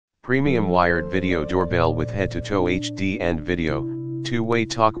Premium wired video doorbell with head-to-toe HD and video, two-way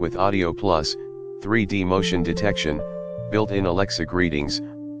talk with audio plus, 3D motion detection, built-in Alexa greetings,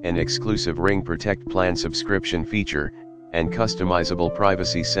 an exclusive Ring Protect plan subscription feature, and customizable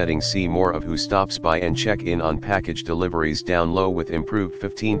privacy settings. See more of who stops by and check in on package deliveries down low with improved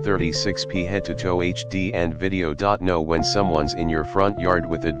 1536p head-to-toe HD and video. Know when someone's in your front yard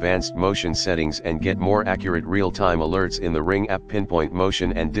with advanced motion settings and get more accurate real-time alerts in the Ring app. Pinpoint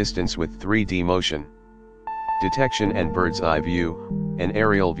motion and distance with 3D motion detection and bird's eye view, an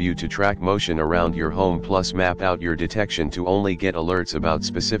aerial view to track motion around your home plus map out your detection to only get alerts about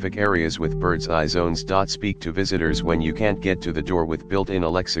specific areas with bird's eye zones. Speak to visitors when you can't get to the door with built-in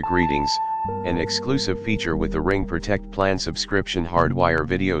Alexa greetings, an exclusive feature with the Ring Protect plan subscription. Hardwire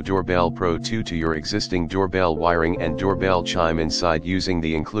Video Doorbell Pro 2 to your existing doorbell wiring and doorbell chime inside using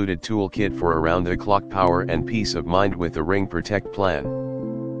the included toolkit for around-the-clock power and peace of mind with the Ring Protect plan.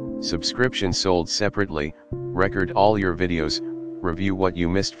 Subscription sold separately. Record all your videos, review what you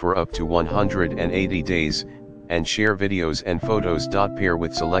missed for up to 180 days, and share videos and photos. Pair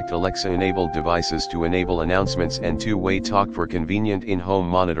with select Alexa-enabled devices to enable announcements and two-way talk for convenient in-home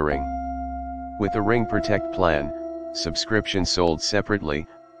monitoring. With the Ring Protect plan, subscription sold separately,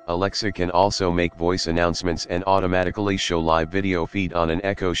 Alexa can also make voice announcements and automatically show live video feed on an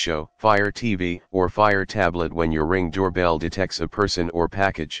Echo Show, Fire TV, or Fire tablet when your Ring doorbell detects a person or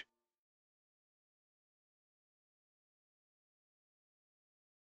package.